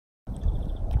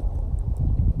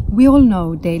We all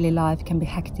know daily life can be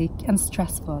hectic and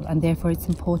stressful, and therefore it's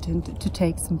important to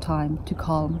take some time to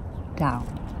calm down.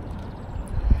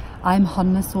 I'm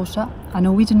Hanne Suorza, a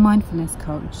Norwegian mindfulness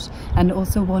coach and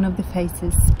also one of the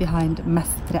faces behind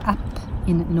Mestre app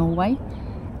in Norway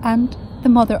and the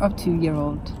mother of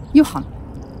 2-year-old Johan.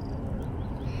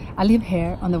 I live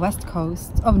here on the west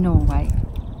coast of Norway,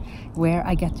 where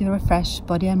I get to refresh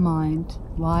body and mind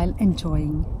while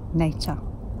enjoying nature.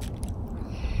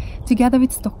 Together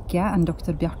with Stokke and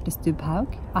Dr. Bjarte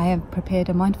Stubhaug, I have prepared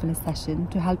a mindfulness session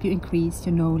to help you increase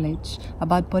your knowledge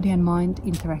about body and mind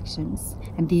interactions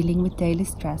and dealing with daily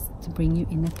stress to bring you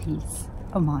inner peace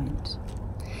of mind.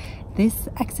 This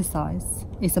exercise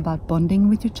is about bonding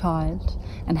with your child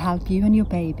and help you and your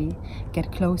baby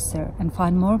get closer and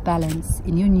find more balance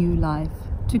in your new life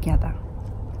together.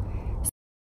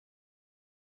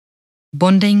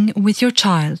 Bonding with your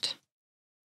child.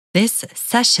 This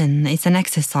session is an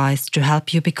exercise to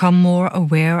help you become more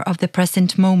aware of the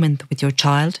present moment with your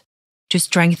child, to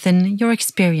strengthen your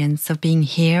experience of being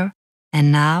here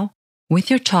and now with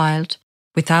your child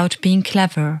without being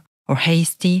clever or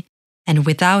hasty and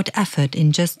without effort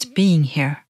in just being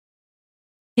here.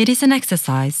 It is an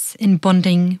exercise in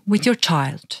bonding with your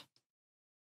child.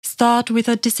 Start with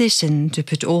a decision to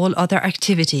put all other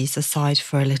activities aside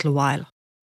for a little while.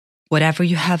 Whatever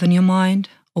you have on your mind,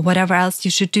 or whatever else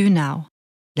you should do now,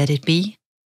 let it be,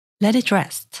 let it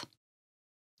rest.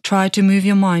 Try to move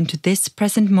your mind to this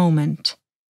present moment,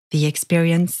 the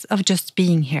experience of just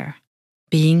being here,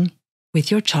 being with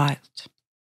your child.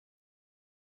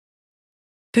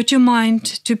 Put your mind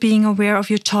to being aware of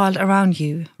your child around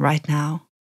you right now.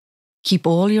 Keep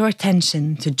all your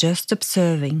attention to just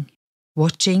observing,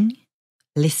 watching,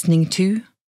 listening to,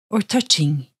 or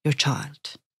touching your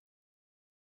child.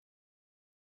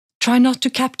 Try not to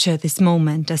capture this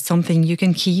moment as something you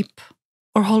can keep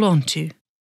or hold on to.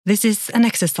 This is an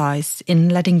exercise in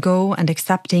letting go and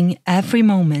accepting every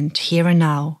moment here and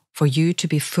now for you to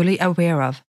be fully aware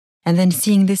of, and then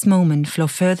seeing this moment flow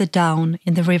further down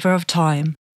in the river of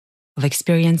time, of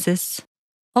experiences,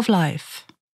 of life.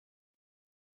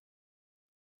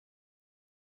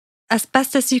 As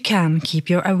best as you can,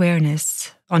 keep your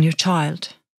awareness on your child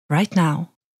right now,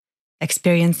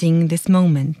 experiencing this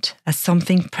moment as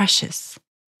something precious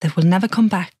that will never come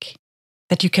back,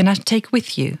 that you cannot take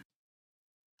with you.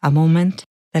 A moment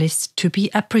that is to be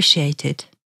appreciated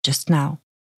just now,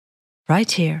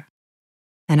 right here,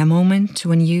 and a moment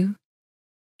when you,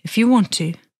 if you want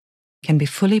to, can be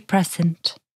fully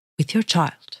present with your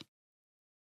child.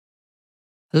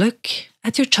 Look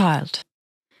at your child.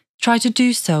 Try to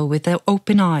do so with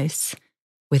open eyes,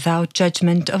 without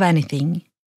judgment of anything.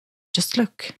 Just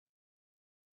look.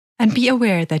 And be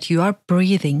aware that you are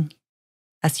breathing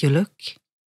as you look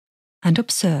and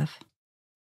observe.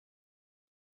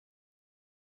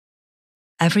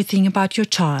 Everything about your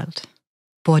child,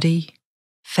 body,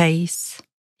 face,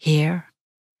 hair,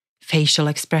 facial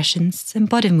expressions and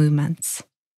body movements.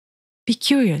 Be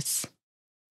curious.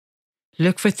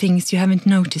 Look for things you haven't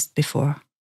noticed before.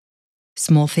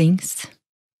 Small things,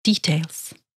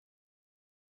 details.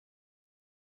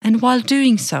 And while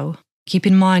doing so, keep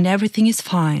in mind everything is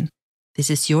fine. This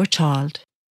is your child.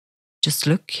 Just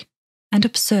look and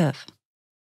observe.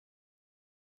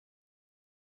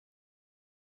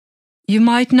 You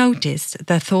might notice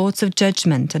that thoughts of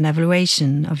judgment and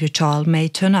evaluation of your child may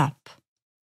turn up.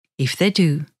 If they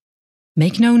do,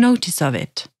 make no notice of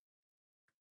it.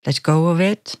 Let go of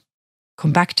it.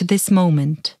 Come back to this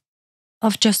moment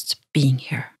of just being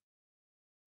here.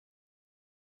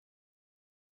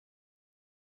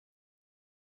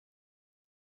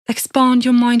 Expand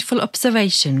your mindful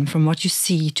observation from what you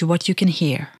see to what you can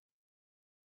hear.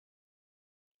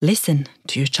 Listen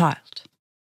to your child.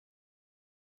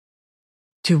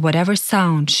 To whatever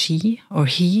sound she or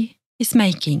he is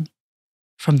making,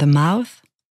 from the mouth,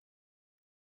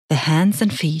 the hands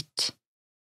and feet,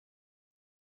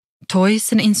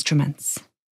 toys and instruments.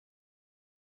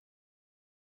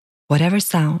 Whatever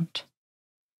sound,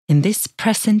 in this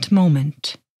present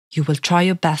moment, you will try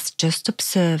your best just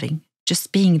observing,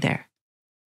 just being there.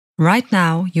 Right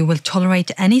now, you will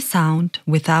tolerate any sound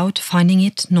without finding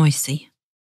it noisy.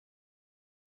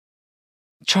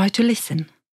 Try to listen,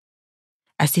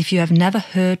 as if you have never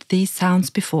heard these sounds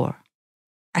before,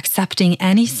 accepting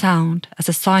any sound as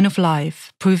a sign of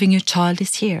life, proving your child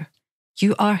is here.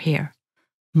 You are here,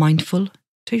 mindful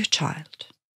to your child.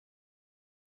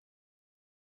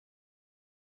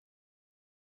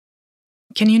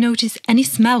 Can you notice any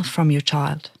smell from your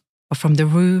child, or from the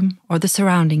room or the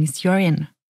surroundings you are in?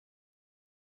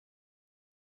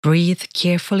 Breathe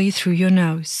carefully through your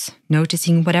nose,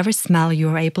 noticing whatever smell you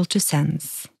are able to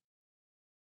sense,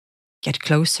 Get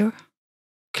closer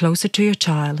to your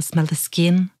child. Smell the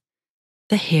skin,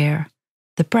 the hair,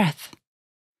 the breath.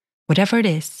 Whatever it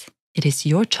is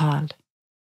your child,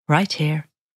 right here,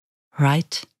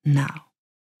 right now.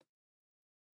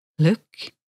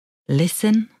 Look,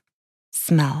 listen,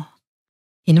 smell.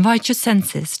 Invite your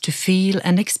senses to feel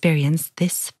and experience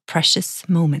this precious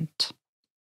moment.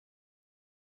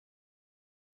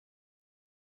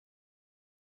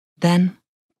 Then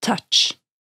touch.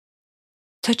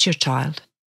 Touch your child,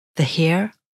 the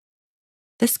hair,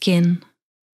 the skin,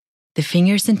 the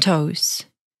fingers and toes.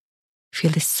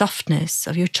 Feel the softness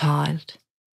of your child,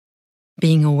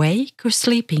 being awake or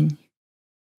sleeping,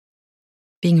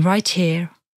 being right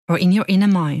here or in your inner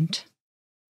mind.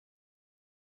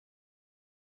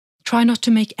 Try not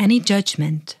to make any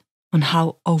judgment on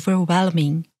how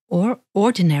overwhelming or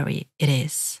ordinary it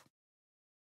is.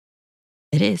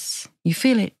 It is. You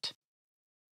feel it.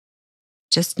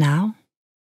 Just now,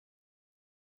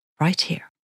 right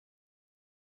here.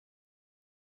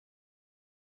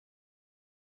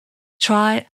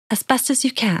 Try as best as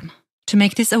you can to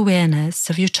make this awareness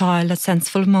of your child a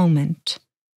senseful moment.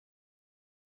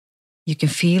 You can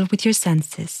feel with your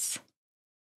senses.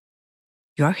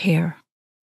 You are here.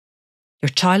 Your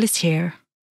child is here.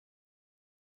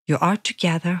 You are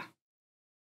together.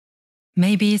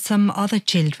 Maybe some other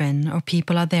children or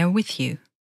people are there with you.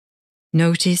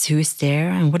 Notice who is there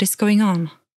and what is going on.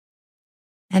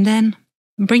 And then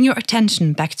bring your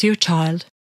attention back to your child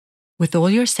with all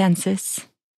your senses.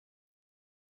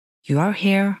 You are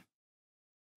here.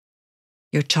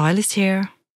 Your child is here.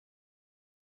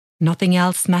 Nothing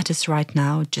else matters right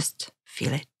now, just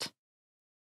feel it.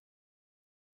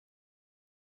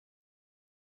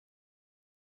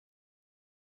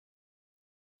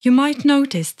 You might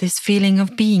notice this feeling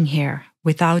of being here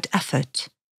without effort,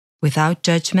 without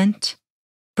judgment,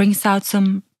 brings out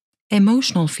some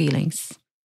emotional feelings,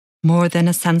 more than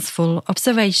a senseful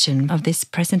observation of this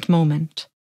present moment.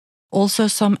 Also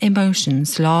some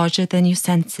emotions larger than your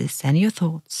senses and your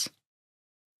thoughts.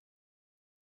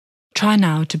 Try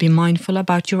now to be mindful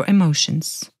about your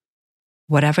emotions,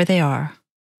 whatever they are.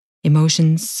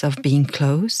 Emotions of being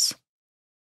close,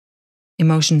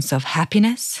 emotions of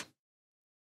happiness,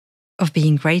 of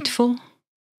being grateful,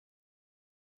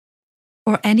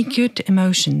 or any good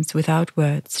emotions without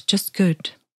words, just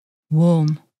good,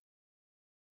 warm.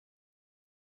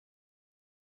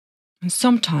 And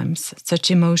sometimes such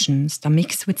emotions are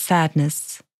mixed with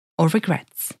sadness or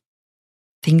regrets,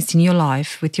 things in your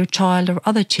life with your child or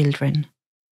other children,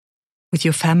 with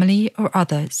your family or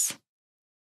others,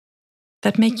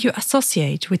 that make you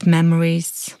associate with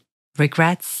memories,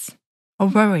 regrets, or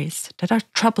worries that are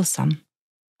troublesome,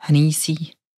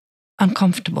 uneasy,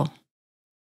 uncomfortable.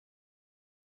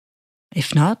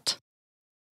 If not,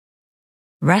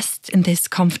 rest in this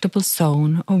comfortable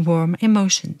zone of warm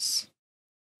emotions.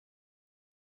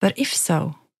 But if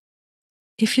so,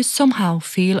 if you somehow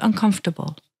feel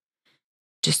uncomfortable,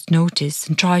 just notice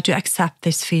and try to accept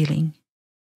this feeling.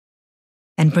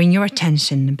 And bring your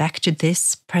attention back to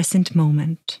this present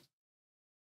moment.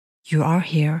 You are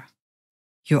here.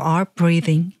 You are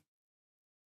breathing.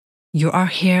 You are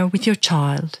here with your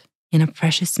child in a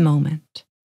precious moment,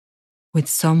 with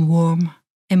some warm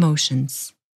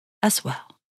emotions as well.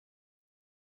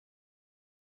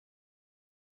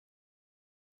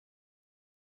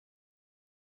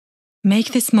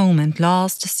 Make this moment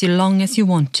last as long as you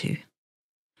want to.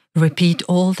 Repeat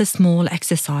all the small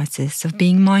exercises of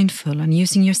being mindful and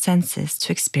using your senses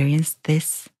to experience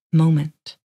this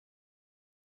moment.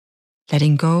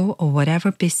 Letting go of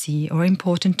whatever busy or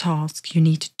important task you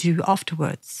need to do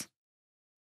afterwards.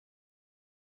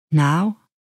 Now,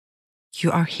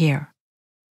 you are here.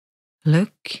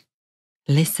 Look,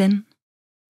 listen,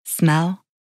 smell,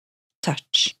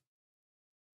 touch.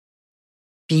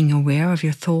 Being aware of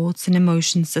your thoughts and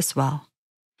emotions as well.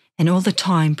 And all the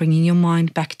time bringing your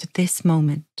mind back to this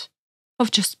moment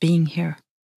of just being here.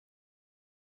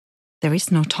 There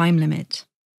is no time limit.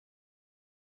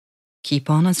 Keep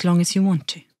on as long as you want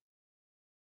to.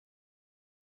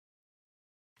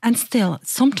 And still,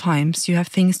 sometimes you have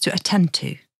things to attend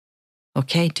to.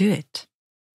 Okay, do it.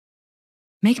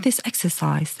 Make this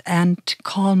exercise and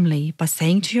calmly by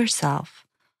saying to yourself,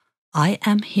 I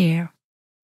am here,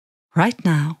 right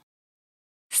now,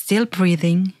 still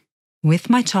breathing,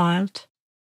 with my child.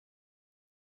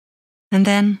 And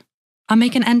then I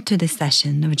make an end to this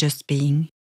session of just being,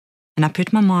 and I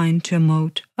put my mind to a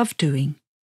mode of doing.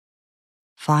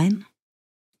 Fine,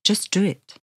 just do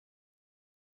it.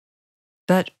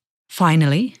 But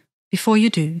finally, before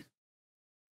you do,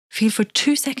 feel for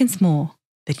 2 seconds more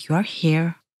that you are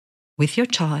here with your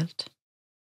child.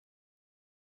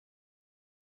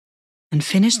 And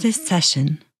finish this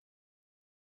session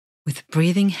with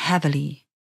breathing heavily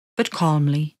but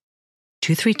calmly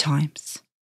 2-3 times.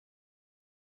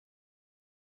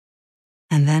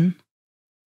 And then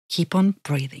keep on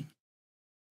breathing.